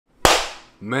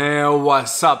Man,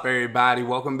 what's up, everybody?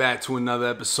 Welcome back to another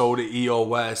episode of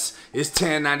EOS. It's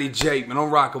 1090 Jake, man.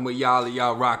 I'm rocking with y'all and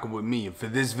y'all rocking with me. And for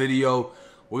this video,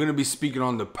 we're going to be speaking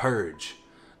on The Purge,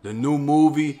 the new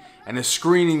movie, and a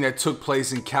screening that took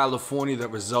place in California that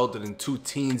resulted in 2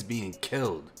 teens being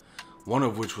killed, one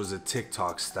of which was a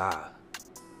TikTok star.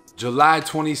 July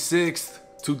 26th,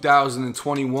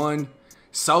 2021,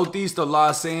 southeast of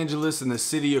Los Angeles in the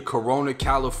city of Corona,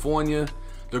 California,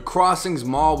 the Crossings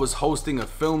Mall was hosting a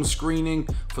film screening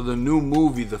for the new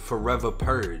movie, The Forever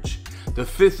Purge, the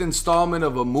 5th installment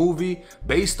of a movie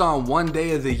based on one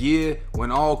day of the year when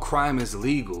all crime is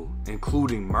legal,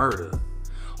 including murder.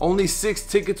 Only 6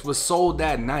 tickets were sold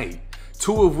that night,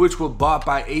 2 of which were bought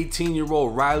by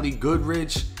 18-year-old Riley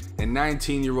Goodrich and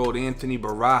 19-year-old Anthony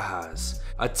Barajas,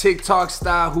 a TikTok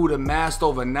star who'd amassed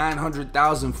over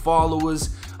 900,000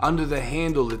 followers under the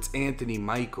handle It's Anthony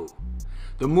Michael.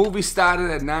 The movie started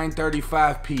at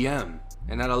 9:35 p.m.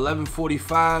 and at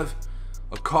 11:45,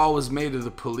 a call was made to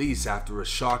the police after a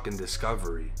shocking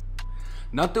discovery.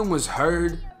 Nothing was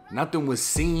heard, nothing was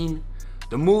seen.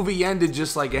 The movie ended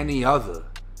just like any other.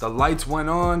 The lights went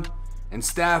on, and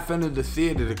staff entered the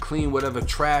theater to clean whatever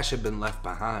trash had been left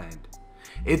behind.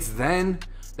 It's then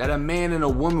that a man and a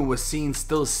woman were seen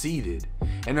still seated,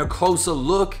 and a closer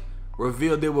look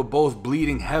revealed they were both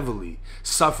bleeding heavily,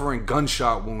 suffering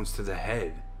gunshot wounds to the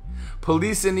head.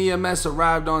 Police and EMS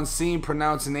arrived on scene,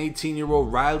 pronouncing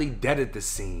 18-year-old Riley dead at the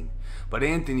scene, but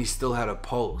Anthony still had a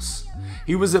pulse.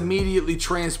 He was immediately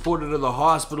transported to the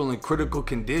hospital in critical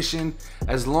condition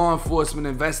as law enforcement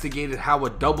investigated how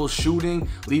a double shooting,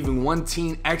 leaving 1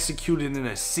 teen executed in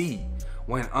a seat,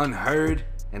 went unheard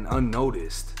and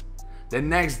unnoticed. The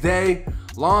next day,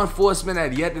 law enforcement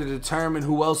had yet to determine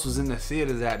who else was in the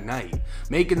theater that night,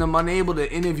 making them unable to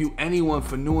interview anyone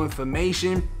for new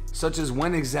information, such as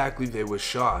when exactly they were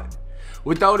shot.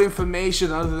 Without information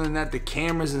other than that the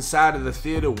cameras inside of the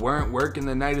theater weren't working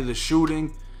the night of the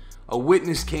shooting, a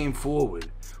witness came forward,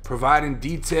 providing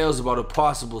details about a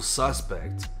possible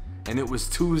suspect, and it was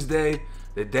Tuesday,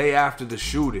 the day after the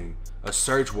shooting, a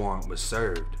search warrant was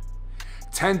served.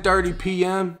 10:30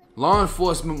 p.m., law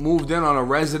enforcement moved in on a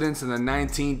residence in the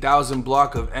 19,000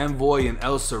 block of Envoy in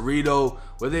El Cerrito,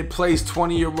 where they placed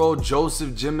 20-year-old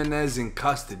Joseph Jimenez in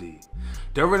custody.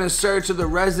 During a search of the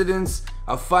residence,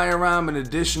 a firearm and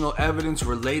additional evidence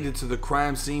related to the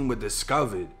crime scene were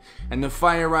discovered, and the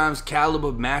firearm's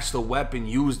caliber matched the weapon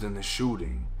used in the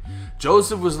shooting.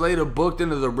 Joseph was later booked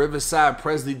into the Riverside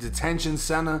Presley Detention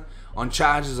Center on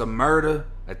charges of murder,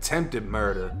 attempted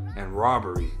murder, and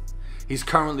robbery. He's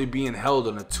currently being held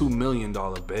on a $2 million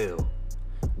bail.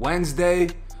 Wednesday,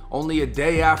 only a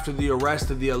day after the arrest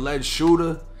of the alleged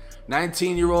shooter,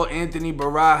 19-year-old Anthony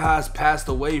Barajas passed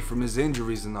away from his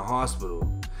injuries in the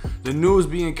hospital. The news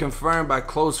being confirmed by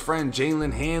close friend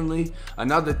Jalen Hanley,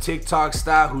 another TikTok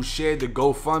star who shared the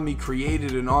GoFundMe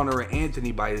created in honor of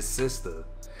Anthony by his sister.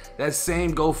 That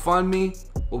same GoFundMe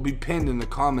will be pinned in the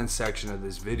comment section of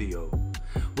this video.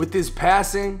 With his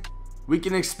passing, we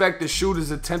can expect the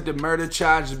shooter's attempted murder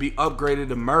charge to be upgraded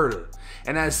to murder.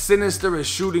 And as sinister as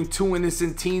shooting 2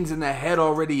 innocent teens in the head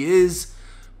already is,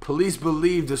 police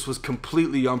believe this was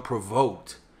completely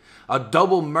unprovoked. A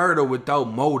double murder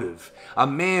without motive. A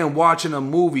man watching a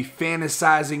movie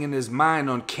fantasizing in his mind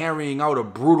on carrying out a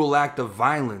brutal act of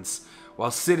violence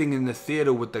while sitting in the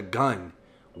theater with a gun,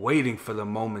 waiting for the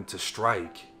moment to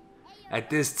strike. At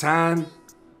this time,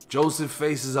 Joseph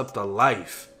faces up to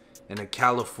life in a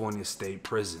California state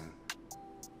prison.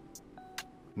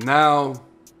 Now,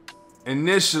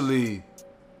 initially,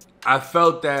 I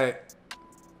felt that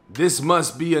this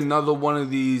must be another one of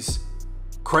these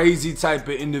crazy type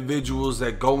of individuals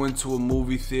that go into a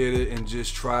movie theater and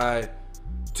just try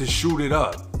to shoot it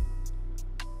up.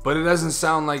 But it doesn't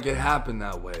sound like it happened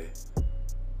that way.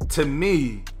 To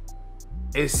me,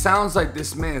 it sounds like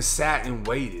this man sat and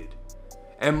waited.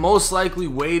 And most likely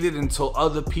waited until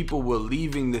other people were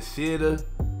leaving the theater,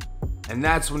 and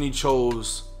that's when he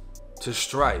chose to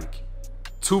strike.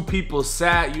 2 people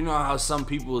sat. You know how some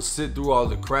people will sit through all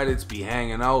the credits, be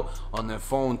hanging out on their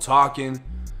phone talking,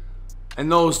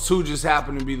 and those 2 just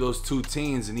happened to be those 2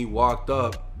 teens, and he walked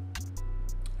up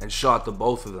and shot the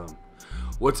both of them.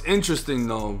 What's interesting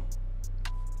though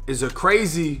is a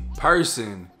crazy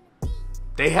person,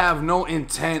 they have no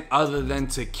intent other than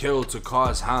to kill, to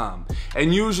cause harm.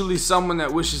 And usually someone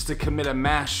that wishes to commit a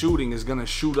mass shooting is gonna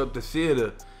shoot up the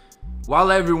theater while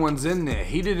everyone's in there.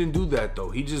 He didn't do that though.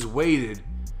 He just waited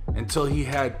until he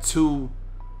had 2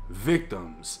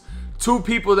 victims. 2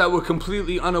 people that were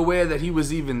completely unaware that he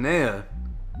was even there.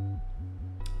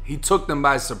 He took them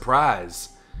by surprise.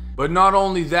 But not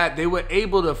only that, they were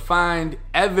able to find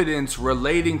evidence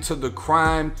relating to the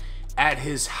crime at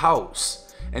his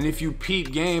house. And if you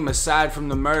peep game, aside from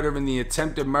the murder and the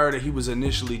attempted murder he was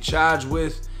initially charged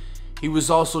with, he was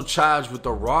also charged with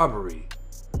a robbery,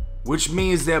 which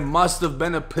means there must have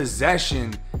been a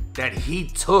possession that he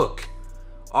took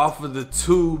off of the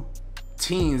two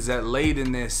teens that laid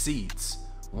in their seats.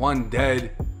 One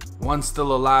dead, one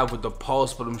still alive with a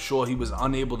pulse, but I'm sure he was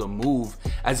unable to move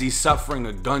as he's suffering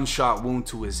a gunshot wound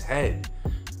to his head.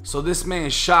 So this man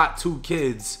shot two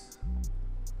kids,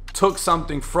 took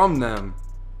something from them,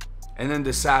 and then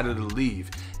decided to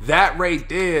leave. That right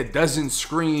there doesn't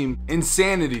scream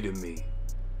insanity to me.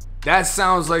 That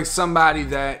sounds like somebody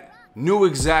that knew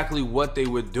exactly what they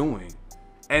were doing.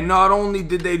 And not only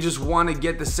did they just want to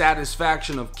get the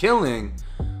satisfaction of killing,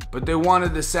 but they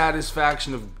wanted the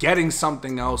satisfaction of getting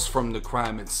something else from the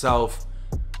crime itself,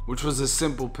 which was a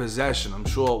simple possession. I'm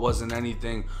sure it wasn't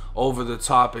anything over the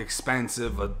top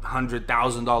expensive, a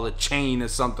 $100,000 chain or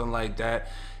something like that.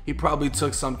 He probably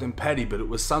took something petty, but it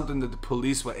was something that the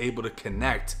police were able to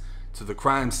connect to the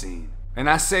crime scene. And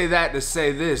I say that to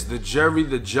say this: the jury,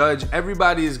 the judge,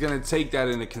 everybody is going to take that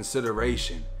into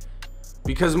consideration.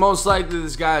 Because most likely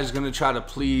this guy is going to try to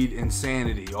plead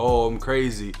insanity. Oh, I'm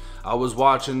crazy. I was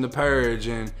watching the Purge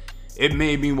and it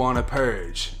made me want to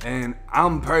purge. And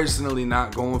I'm personally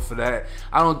not going for that.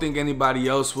 I don't think anybody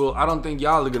else will. I don't think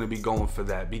y'all are going to be going for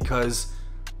that because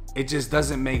it just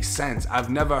doesn't make sense.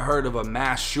 I've never heard of a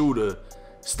mass shooter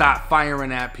stop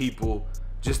firing at people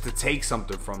just to take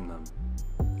something from them.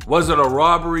 Was it a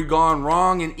robbery gone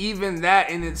wrong? And even that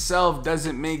in itself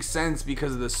doesn't make sense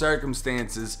because of the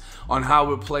circumstances on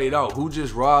how it played out. Who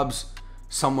just robs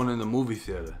someone in the movie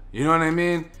theater? You know what I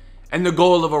mean? And the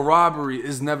goal of a robbery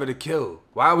is never to kill.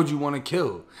 Why would you want to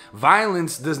kill?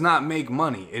 Violence does not make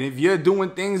money. And if you're doing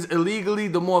things illegally,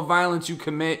 the more violence you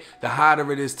commit, the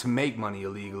harder it is to make money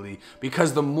illegally.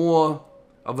 Because the more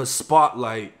of a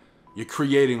spotlight you're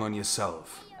creating on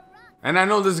yourself. And I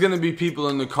know there's going to be people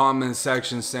in the comment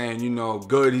section saying, you know,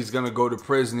 good, he's going to go to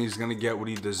prison, he's going to get what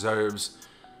he deserves.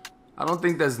 I don't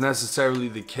think that's necessarily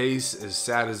the case, as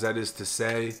sad as that is to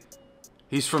say.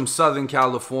 He's from Southern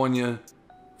California.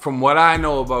 From what I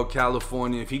know about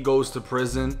California, if he goes to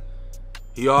prison,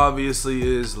 he obviously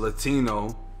is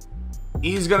Latino.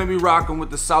 He's going to be rocking with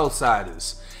the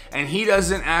Southsiders. And he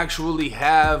doesn't actually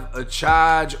have a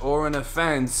charge or an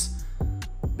offense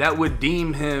that would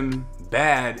deem him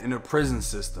bad in a prison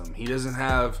system. He doesn't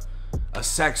have a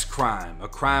sex crime, a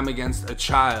crime against a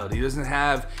child. He doesn't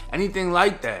have anything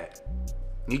like that.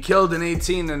 He killed an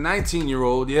 18 and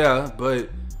 19-year-old, yeah, but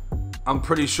I'm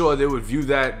pretty sure they would view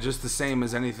that just the same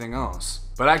as anything else.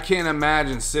 But I can't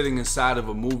imagine sitting inside of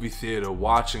a movie theater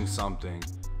watching something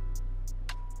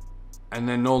and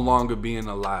then no longer being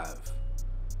alive.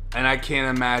 And I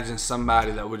can't imagine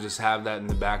somebody that would just have that in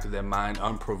the back of their mind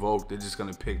unprovoked. They're just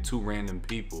gonna pick two random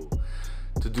people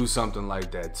to do something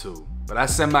like that too. But I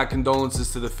send my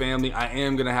condolences to the family. I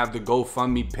am gonna have the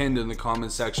GoFundMe pinned in the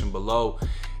comment section below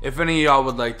if any of y'all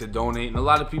would like to donate. And a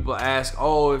lot of people ask,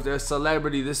 oh, if they're a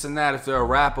celebrity, this and that, if they're a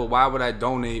rapper, why would I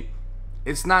donate?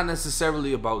 It's not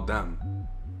necessarily about them.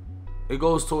 It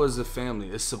goes towards the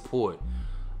family. It's support.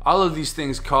 All of these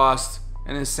things cost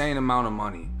an insane amount of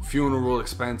money. Funeral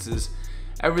expenses,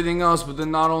 everything else. But then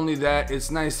not only that,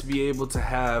 it's nice to be able to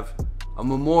have a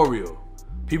memorial.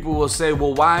 People will say,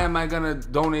 well, why am I gonna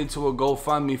donate to a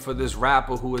GoFundMe for this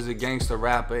rapper who is a gangster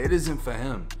rapper? It isn't for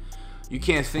him. You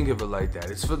can't think of it like that.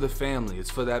 It's for the family.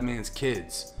 It's for that man's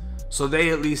kids. So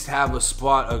they at least have a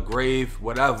spot, a grave,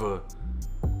 whatever,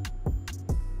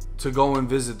 to go and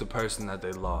visit the person that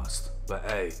they lost. But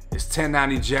hey, it's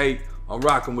 1090J. I'm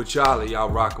rocking with y'all, and y'all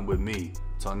rocking with me.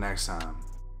 Till next time.